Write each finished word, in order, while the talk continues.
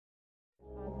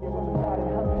너의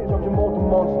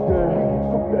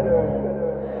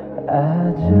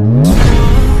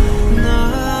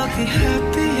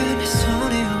햇빛에 내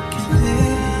손에 어깨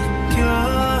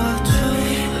느껴줘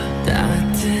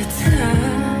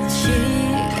따뜻하지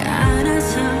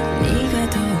않아서 네가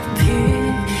더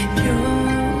필요해.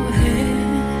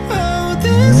 Oh,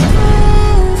 this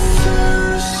love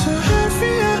feels so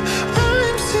heavy.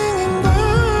 I'm singing by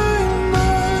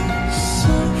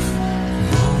myself.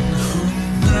 먼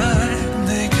훗날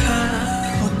내가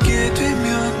얻게 되면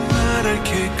말할게.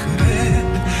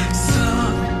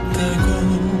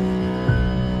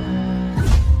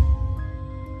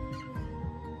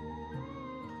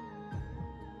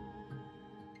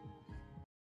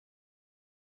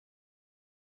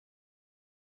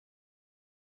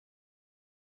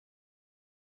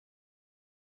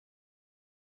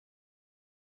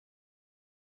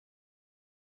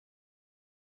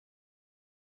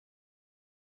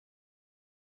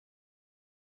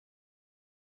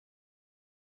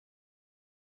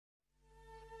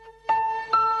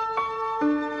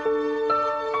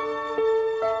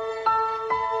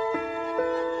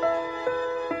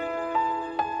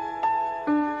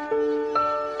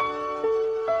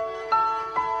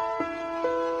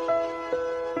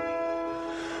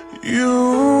 You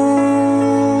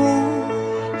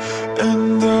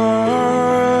and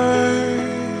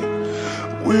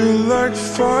we're like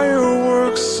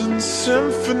fireworks and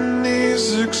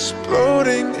symphonies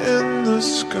exploding in the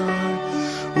sky.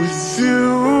 With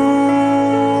you,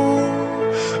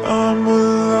 I'm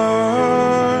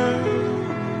alive.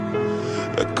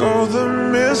 Like all the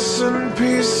missing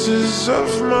pieces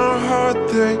of my heart,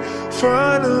 they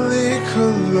finally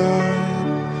collide.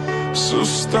 So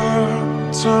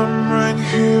start time right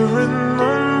here in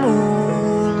the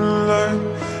moonlight,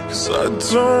 'cause I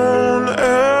don't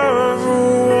ever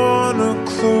wanna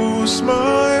close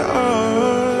my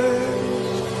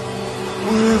eyes.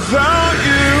 Without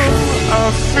you, I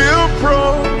feel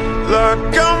broke,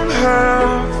 like I'm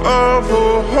half of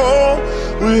a whole.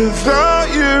 Without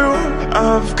you,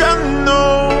 I've got no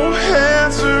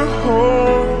hand to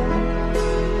hold.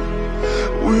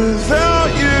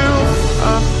 Without you,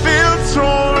 I feel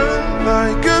torn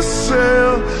like a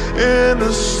sail in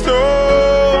a storm.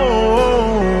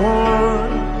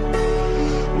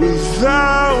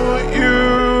 Without you,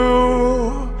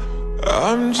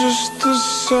 I'm just a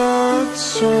sad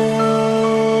song.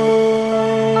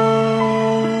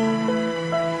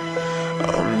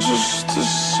 I'm just a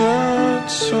sad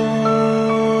song.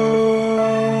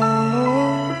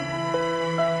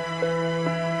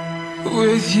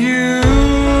 With you,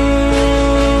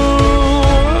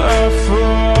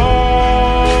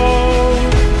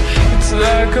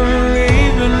 I'm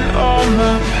leaving all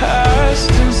my past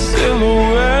and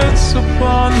silhouettes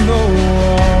upon the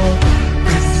wall.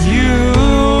 With you,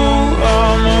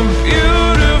 I'm a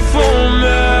beautiful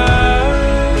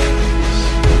mess.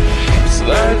 It's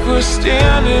like we're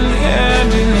standing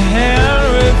hand in hand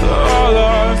with all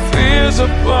our fears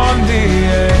upon the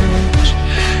edge.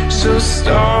 So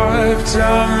start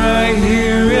time right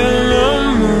here in the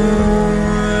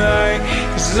moonlight,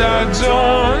 'cause I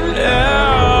don't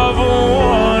ever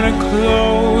wanna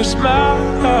close my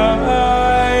eyes.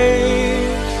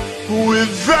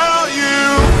 Without you,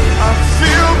 I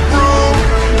feel broke,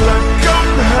 like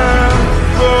I'm half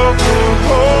of a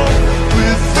whole.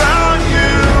 Without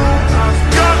you, I've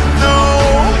got no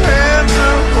hand to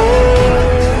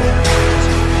hold.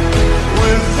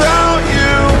 Without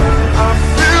you, I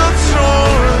feel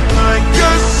torn like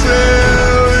a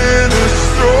sail in a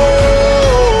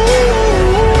storm.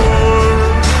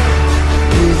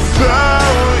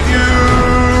 Without you,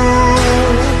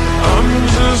 I'm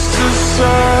just a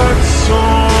sad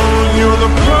song. You're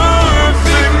the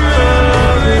perfect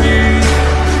melody,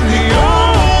 the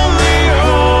only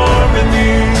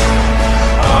harmony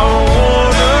I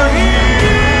wanna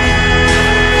hear.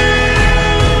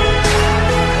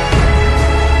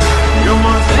 You're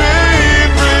my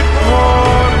favorite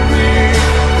part of me.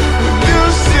 When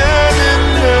you're standing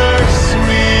next to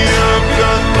me, I've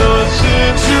got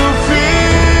nothing to fear.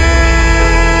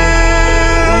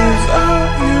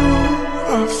 Without you,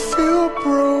 I feel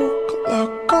broke,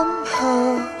 like I'm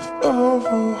half of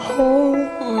a whole.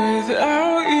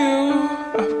 Without you,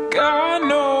 I've got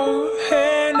no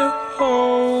hand to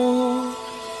hold.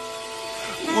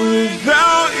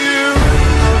 Without you,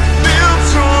 I feel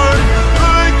torn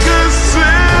like a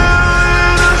sail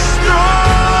in a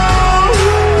storm.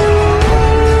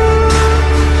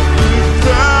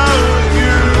 Without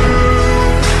you,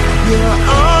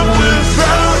 yeah, I'm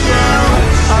without you.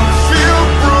 I feel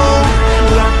broke,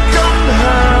 like I'm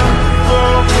half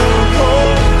of a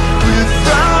whole.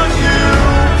 Without you,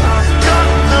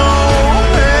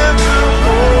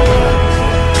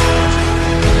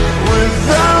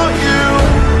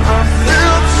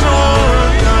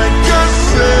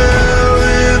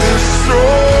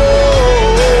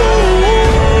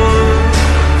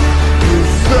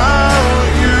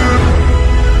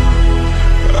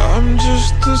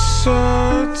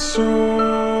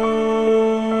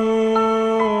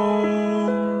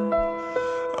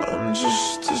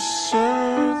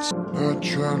 Not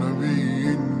tryna be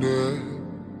in there,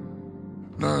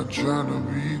 not tryna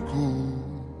be cool,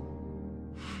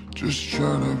 just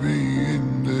tryna be in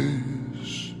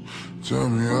this. Tell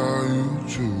me how you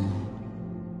do.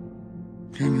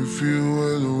 Can you feel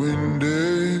where the wind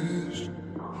is?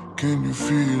 Can you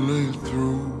feel it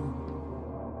through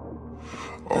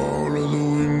all of the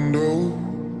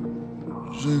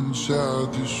windows inside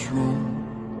this room?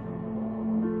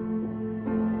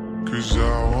 'Cause I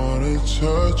wanna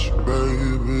touch you,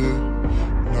 baby,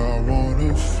 and I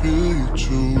wanna feel you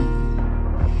too.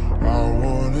 I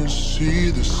wanna see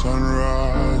the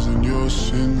sunrise and your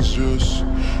sins, just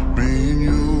me and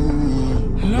you.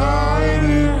 Light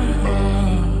it up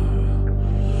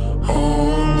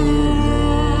on the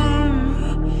run.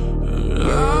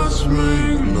 Let's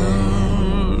make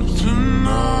love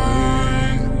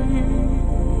tonight.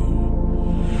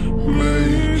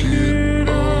 Make it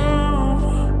up,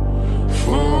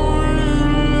 fall in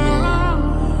love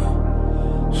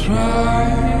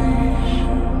twice.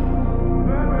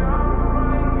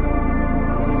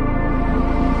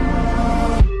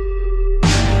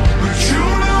 But you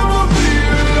never be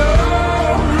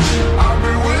alone. I've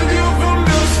been with you from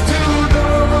dusk till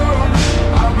dawn.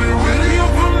 I've been with you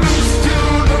from dusk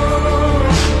till dawn.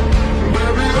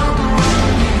 Baby, I'm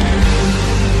right here.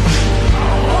 I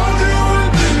want you when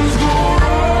things go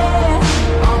wrong.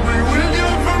 I've been with you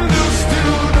from dusk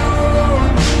till dawn.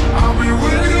 I've been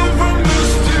with you from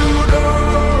dusk till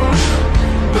dawn.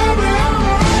 Baby, I'm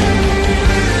right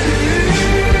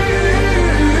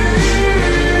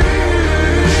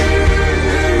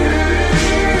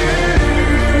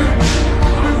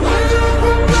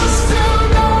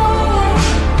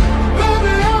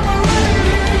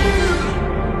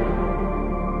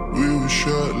we were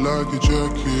shut like a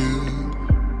jacket,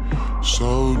 so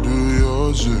do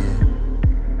yours.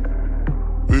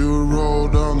 We would roll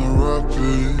down the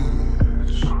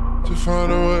rapids to find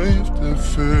a wave that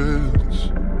fits.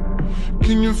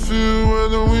 Can you feel where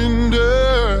the wind is?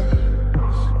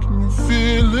 Can you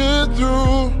feel it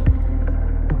through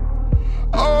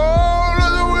all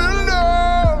of the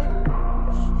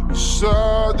windows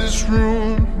inside this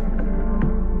room?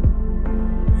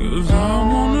 'Cause I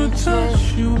wanna touch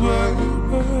you, baby.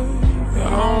 I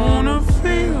wanna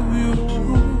feel you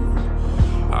too.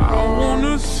 I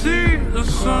wanna see the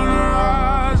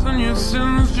sunrise and your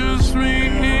sins, just me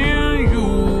and you.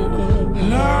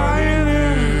 Light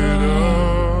it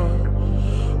up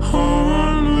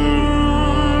on the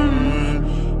run.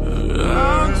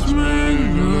 Let's make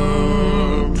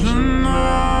love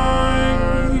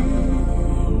tonight.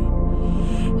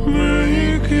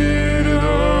 Make it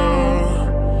up,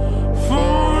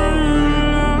 fall in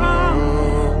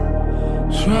love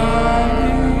twice.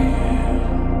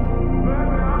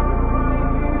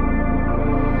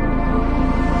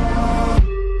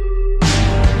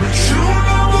 But you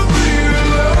never be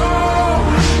alone.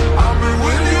 I've been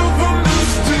with you from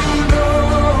dusk till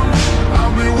dawn.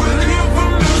 I've been with you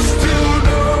from dusk till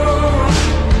dawn.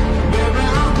 Baby,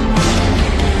 I'm right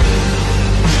here.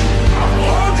 I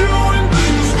want you when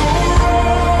things go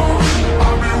wrong.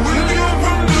 I've been with you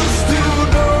from dusk till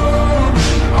dawn.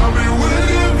 I've been with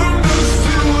you from dusk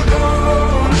till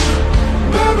dawn.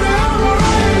 Baby, I'm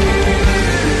right here.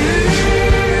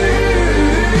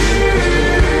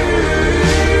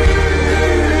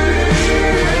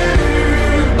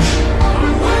 I've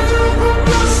been with you from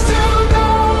dusk till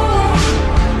dawn.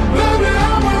 Baby,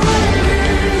 I'm right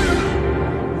here.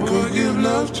 Go give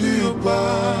love to your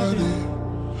body.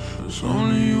 It's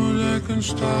only you that can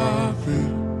stop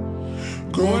it.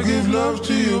 Go give love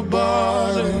to your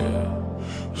body.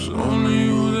 It's only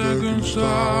you that can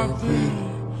stop it.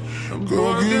 Go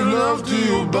give love to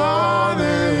your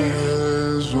body.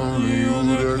 It's only you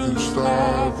that can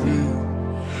stop it.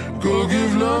 Go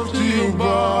give love to your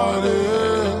body.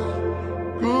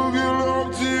 Go give love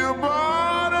to your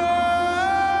body.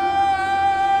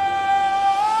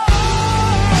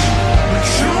 But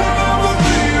you never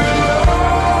be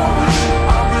alone.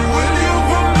 I've been with you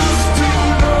from dusk till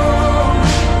dawn.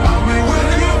 I've been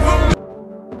with you from.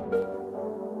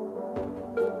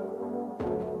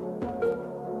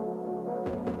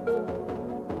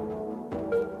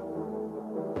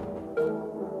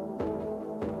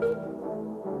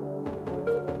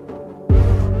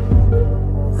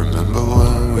 Remember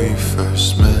when we first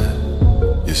met?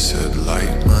 You said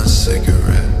light my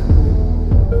cigarette.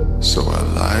 So I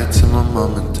lied to my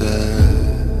mom and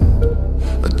dad.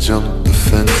 I jumped the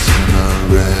fence and I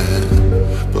ran,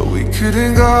 but we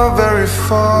couldn't go very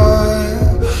far,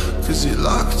 'cause you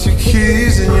locked your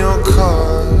keys in your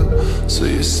car. So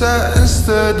you sat and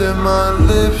stared at my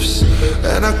lips,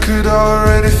 and I could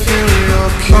already feel your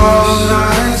kiss. All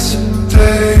nights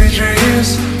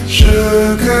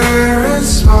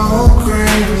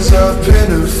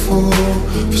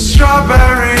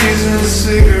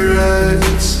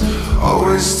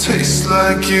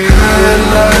like your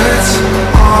headlights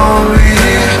on me,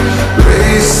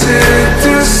 racing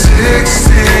through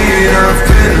 16. I've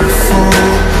been a fool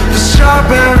for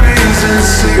strawberries and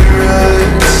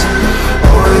cigarettes.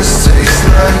 All this tastes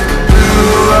like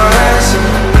blue eyes,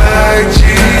 black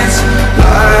jeans,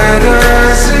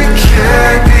 lighters and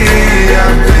candy.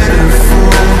 I've been a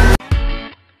fool.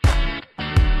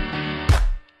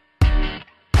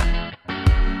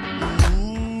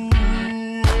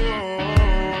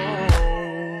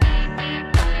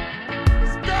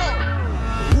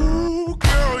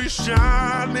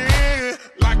 Shining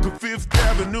like a Fifth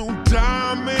Avenue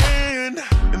diamond,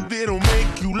 and they don't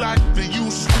make you like they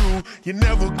used to. You're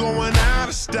never going out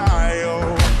of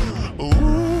style.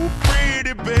 Ooh,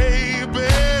 pretty baby,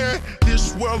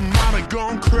 this world might have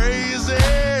gone crazy.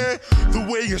 The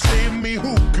way you save me,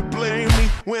 who could blame me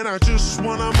when I just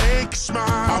wanna make you smile?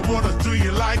 I wanna throw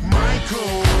you like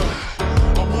Michael,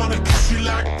 I wanna kiss you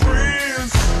like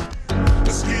Prince.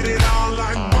 Let's get it on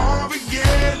like Marvin,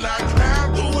 yeah, like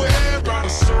𝘍𝘍𝘭𝘰. Write a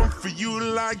song for you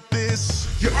like this.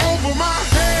 You're over my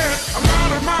head, I'm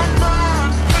out of my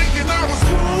mind, thinking I was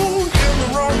born in the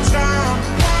wrong time.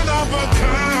 One of a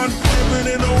kind, living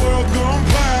in a world gone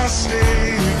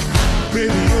plastic.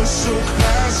 Baby, you're so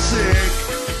classic.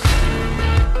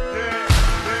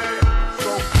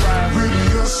 So classic. Baby,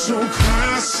 you're so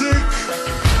classic.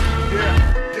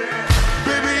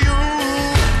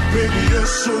 Baby, you're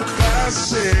so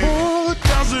classic. Oh, a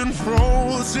dozen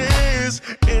roses,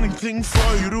 anything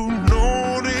for you to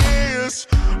notice.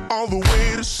 All the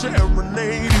way to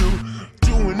serenade you,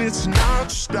 doing it's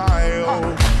not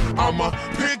style. I'ma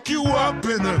pick you up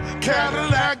in a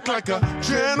Cadillac like a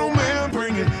gentleman,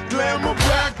 bring it glamour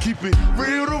back, keep it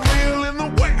real to real in the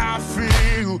way I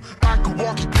feel. I could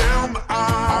walk you down the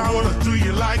aisle. I wanna do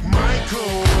you like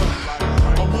Michael,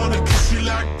 I wanna kiss you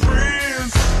like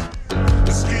Prince.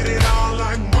 Let's get it on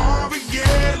like Marvin,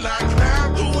 yeah, like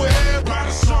𝘍𝘍𝘭𝘰. Write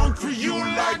a song for you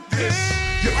like this.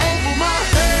 You're over my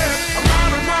head, I'm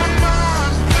out of my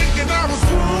mind, thinking I was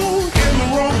wrong in the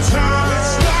wrong time.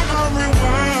 Let's stop and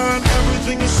rewind,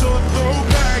 everything is so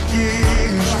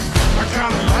throwback-ish. I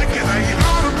kinda like it, how you're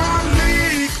out of my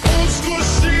league. Old school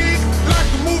chic, like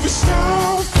the movie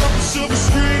star from the silver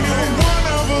screen. You're one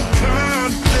of a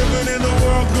kind, living in a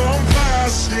world gone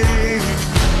plastic.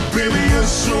 Baby, you're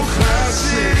so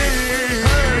classic.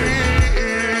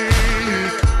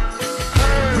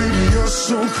 Baby, you're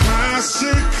so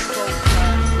classic.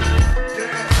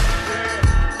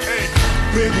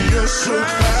 Baby, you're so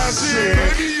classic.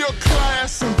 Baby, you're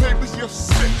class and baby, you're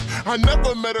sick. I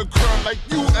never met a girl like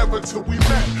you ever till we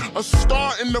met. A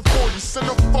star in the 40s,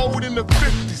 centerfold in the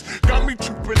 50s. Got me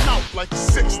tripping out like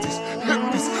 60s.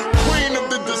 Hippies, queen of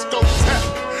the discotheque.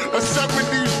 A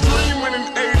 70s dream and an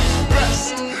 80s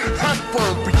best.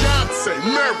 Hepburn, Beyonce,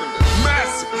 Marilyn,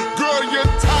 Massive. Girl,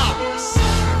 you're timeless.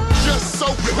 Just so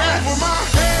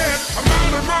classy.